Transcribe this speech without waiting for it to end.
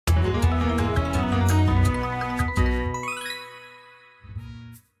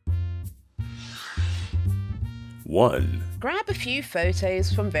1. Grab a few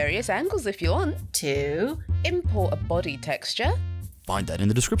photos from various angles if you want. 2. Import a body texture. Find that in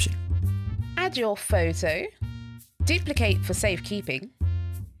the description. Add your photo. Duplicate for safekeeping.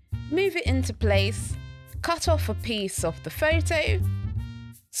 Move it into place. Cut off a piece of the photo.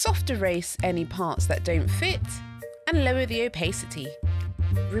 Soft erase any parts that don't fit. And lower the opacity.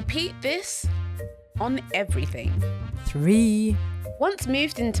 Repeat this on everything. 3. Once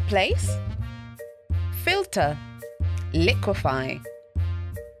moved into place, filter, liquefy.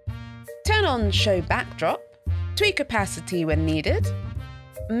 Turn on show backdrop, tweak opacity when needed,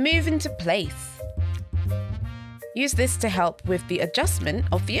 move into place. Use this to help with the adjustment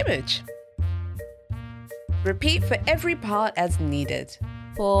of the image. Repeat for every part as needed.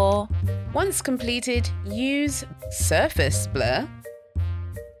 4. Once completed, use surface blur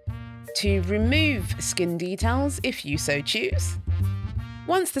to remove skin details if you so choose.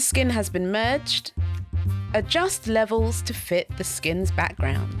 Once the skin has been merged, adjust levels to fit the skin's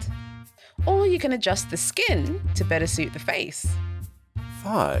background. Or you can adjust the skin to better suit the face.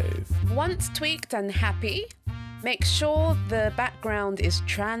 5. Once tweaked and happy, make sure the background is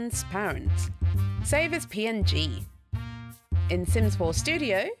transparent. Save as PNG. In Sims 4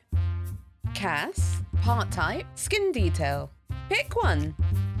 Studio, CAS, part type, skin detail. Pick one.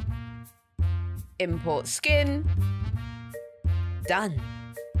 Import skin. Done.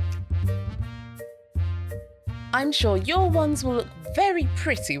 I'm sure your ones will look very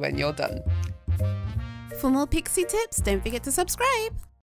pretty when you're done. For more Pixie tips, don't forget to subscribe.